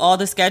 "I do all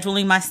the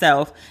scheduling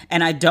myself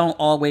and I don't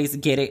always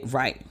get it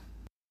right."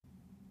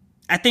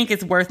 I think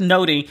it's worth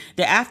noting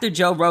that after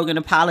Joe Rogan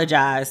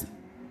apologized,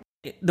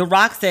 The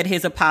Rock said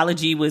his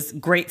apology was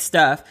great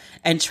stuff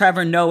and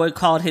Trevor Noah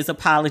called his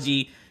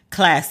apology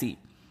classy.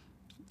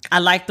 I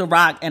like The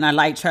Rock and I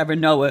like Trevor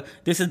Noah.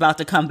 This is about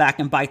to come back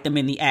and bite them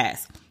in the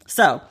ass.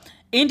 So,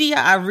 India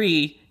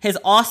Arie has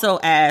also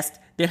asked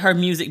that her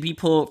music be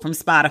pulled from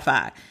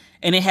Spotify.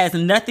 And it has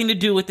nothing to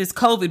do with this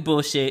COVID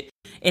bullshit.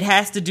 It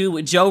has to do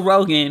with Joe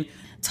Rogan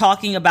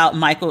talking about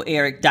Michael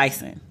Eric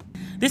Dyson.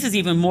 This is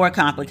even more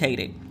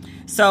complicated.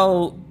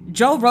 So,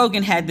 Joe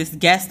Rogan had this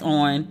guest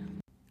on.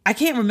 I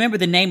can't remember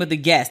the name of the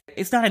guest.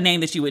 It's not a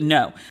name that you would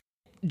know.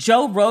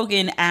 Joe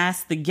Rogan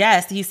asked the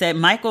guest, he said,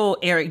 "Michael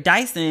Eric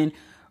Dyson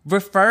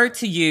referred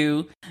to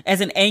you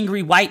as an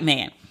angry white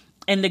man."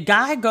 And the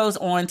guy goes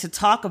on to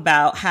talk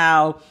about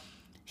how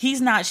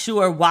he's not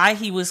sure why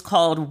he was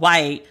called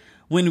white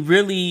when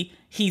really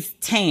he's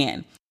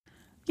tan.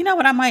 You know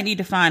what? I might need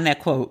to find that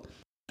quote.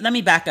 Let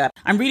me back up.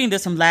 I'm reading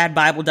this from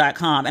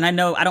ladbible.com, and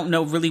I don't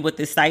know really what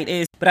this site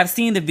is, but I've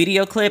seen the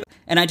video clip,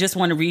 and I just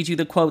want to read you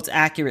the quotes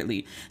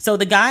accurately. So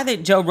the guy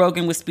that Joe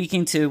Rogan was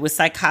speaking to was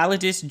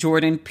psychologist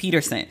Jordan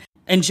Peterson.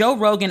 And Joe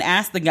Rogan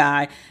asked the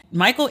guy,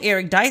 "Michael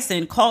Eric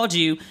Dyson called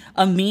you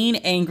a mean,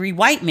 angry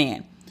white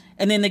man."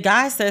 And then the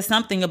guy says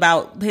something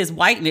about his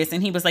whiteness,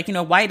 and he was like,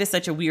 white is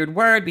such a weird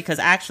word because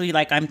actually,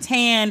 I'm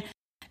tan.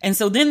 And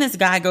so then this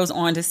guy goes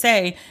on to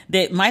say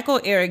that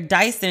Michael Eric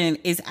Dyson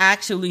is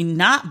actually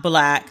not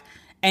black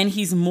and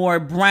he's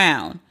more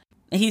brown.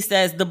 And he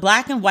says the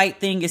black and white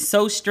thing is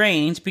so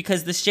strange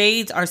because the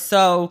shades are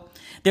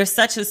there's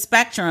such a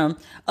spectrum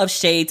of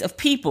shades of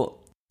people.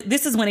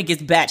 This is when it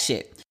gets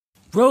batshit.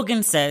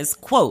 Rogan says,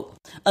 quote,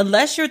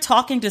 "Unless you're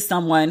talking to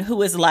someone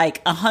who is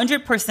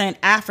 100%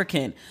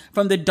 African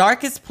from the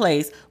darkest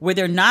place where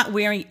they're not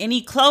wearing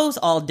any clothes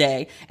all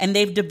day and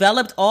they've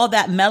developed all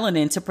that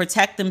melanin to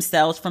protect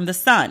themselves from the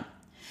sun.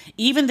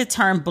 Even the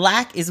term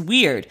black is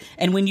weird.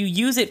 And when you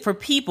use it for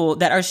people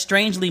that are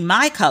strangely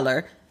my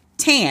color,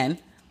 tan,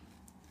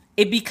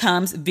 it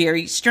becomes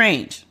very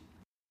strange."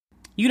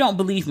 You don't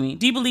believe me.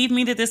 Do you believe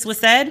me that this was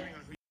said?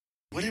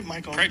 What did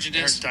Michael Eric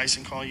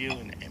Dyson call you?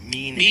 A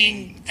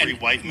mean angry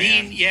white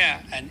man?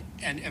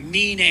 And a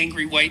mean,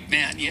 angry white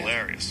man. Yeah.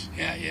 Hilarious.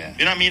 Yeah.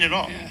 You're not mean at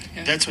all.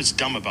 Yeah. That's what's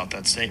dumb about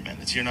that statement.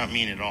 It's you're not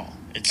mean at all.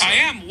 I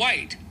am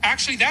white.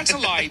 Actually, that's a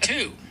lie,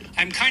 too.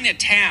 I'm kind of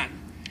tan.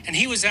 And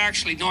he was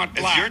actually not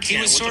black. If you're tan,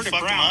 he was what sort the of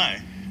fuck brown. am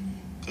I?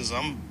 Because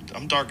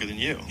I'm darker than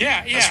you.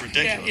 Yeah. That's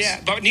ridiculous.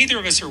 Yeah. But neither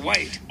of us are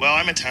white. Well,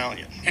 I'm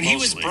Italian. And mostly. He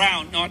was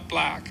brown, not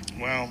black.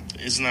 Well,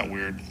 isn't that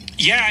weird?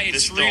 Yeah,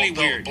 it's really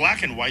weird. The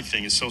black and white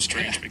thing is so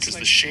strange because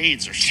the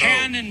shades are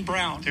tan and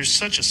brown. There's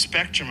such a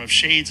spectrum of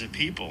shades of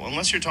people.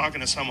 Unless you're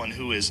talking to someone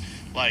who is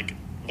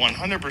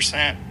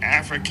 100%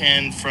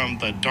 African from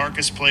the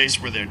darkest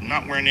place where they're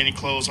not wearing any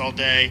clothes all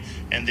day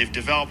and they've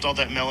developed all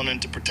that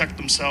melanin to protect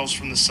themselves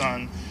from the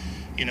sun.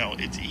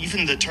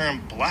 Even the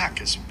term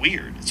black is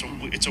weird.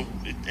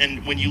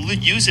 And when you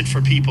use it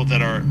for people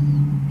that are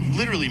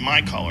literally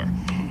my color,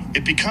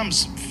 it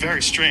becomes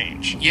very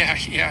strange. Yeah.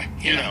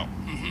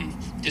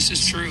 This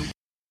is true.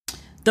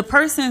 The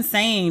person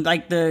saying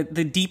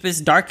the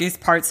deepest,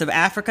 darkest parts of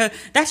Africa,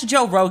 that's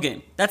Joe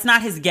Rogan. That's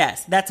not his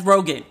guest. That's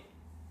Rogan.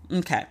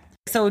 Okay.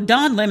 So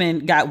Don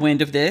Lemon got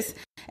wind of this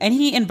and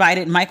he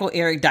invited Michael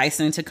Eric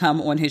Dyson to come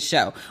on his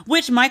show,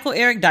 which Michael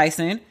Eric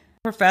Dyson,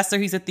 professor,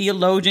 he's a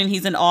theologian,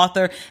 he's an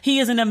author, he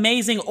is an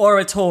amazing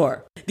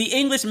orator. The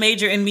English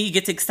major in me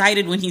gets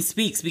excited when he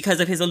speaks because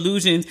of his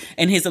allusions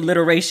and his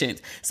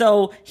alliterations.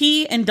 So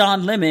he and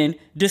Don Lemon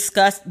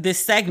discussed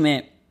this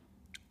segment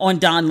on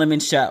Don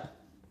Lemon's show.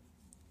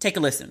 Take a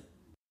listen.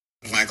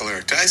 Michael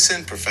Eric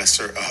Dyson,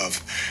 professor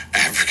of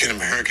African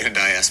American and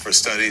Diaspora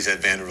Studies at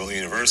Vanderbilt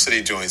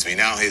University, joins me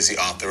now. He is the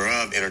author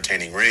of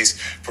Entertaining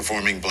Race,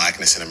 Performing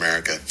Blackness in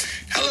America.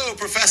 Hello,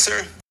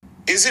 Professor.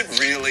 Is it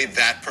really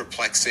that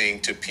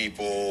perplexing to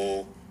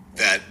people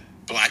that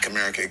Black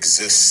America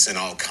exists in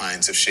all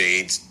kinds of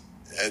shades?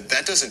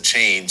 That doesn't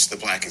change the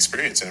Black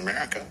experience in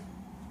America.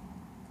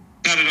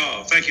 Not at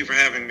all. Thank you for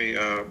having me,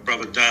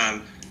 Brother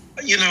Don.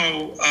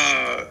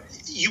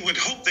 You would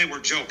hope they were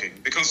joking,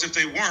 because if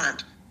they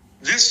weren't,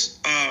 this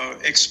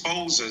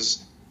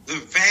exposes the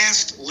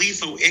vast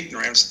lethal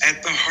ignorance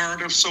at the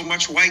heart of so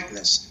much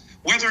whiteness,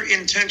 whether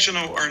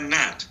intentional or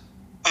not.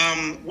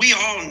 We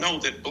all know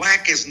that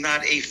Black is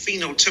not a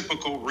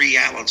phenotypical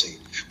reality.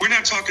 We're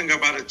not talking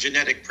about a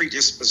genetic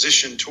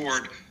predisposition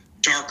toward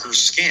darker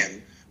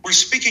skin. We're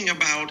speaking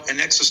about an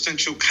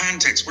existential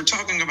context. We're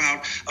talking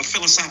about a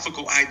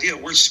philosophical idea.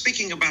 We're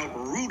speaking about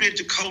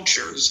rooted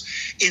cultures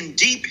in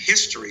deep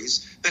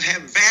histories that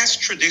have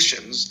vast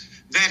traditions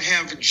that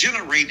have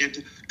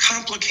generated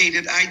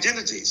complicated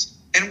identities.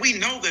 And we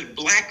know that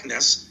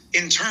Blackness,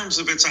 in terms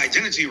of its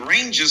identity,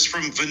 ranges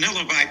from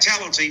vanilla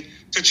vitality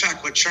to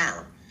chocolate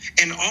charm,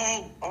 and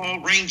all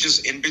ranges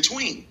in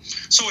between.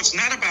 So it's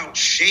not about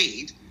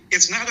shade.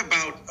 It's not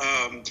about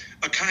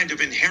a kind of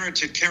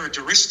inherited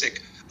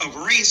characteristic of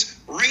race.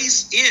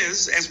 Race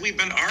is, as we've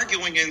been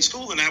arguing in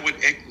school, and I would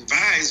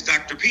advise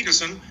Dr.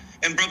 Peterson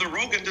and Brother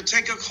Rogan to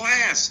take a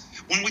class.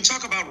 When we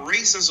talk about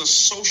race as a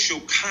social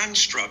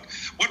construct,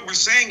 what we're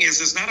saying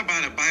is it's not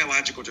about a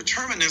biological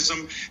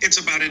determinism. It's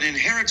about an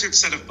inherited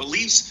set of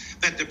beliefs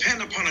that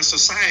depend upon a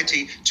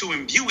society to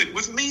imbue it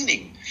with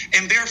meaning.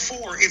 And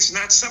therefore, it's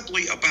not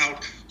simply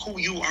about who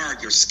you are,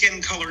 your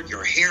skin color,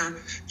 your hair,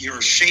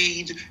 your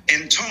shade,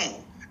 and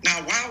tone.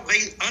 Now, while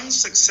they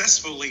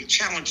unsuccessfully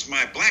challenged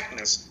my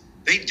Blackness,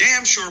 they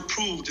damn sure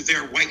proved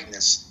their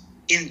whiteness,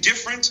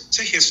 indifferent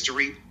to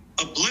history,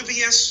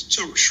 oblivious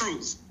to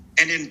truth,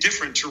 and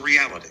indifferent to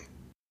reality.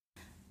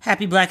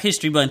 Happy Black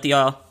History Month,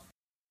 y'all.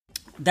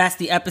 That's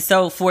the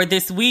episode for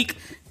this week.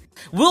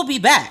 We'll be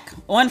back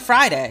on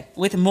Friday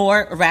with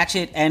more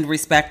Ratchet and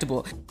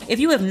Respectable. If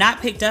you have not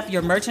picked up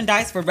your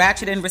merchandise for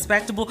Ratchet and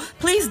Respectable,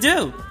 please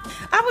do.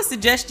 I would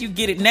suggest you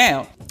get it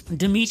now.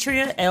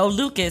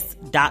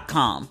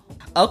 DemetriaLLucas.com.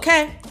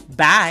 Okay,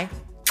 bye.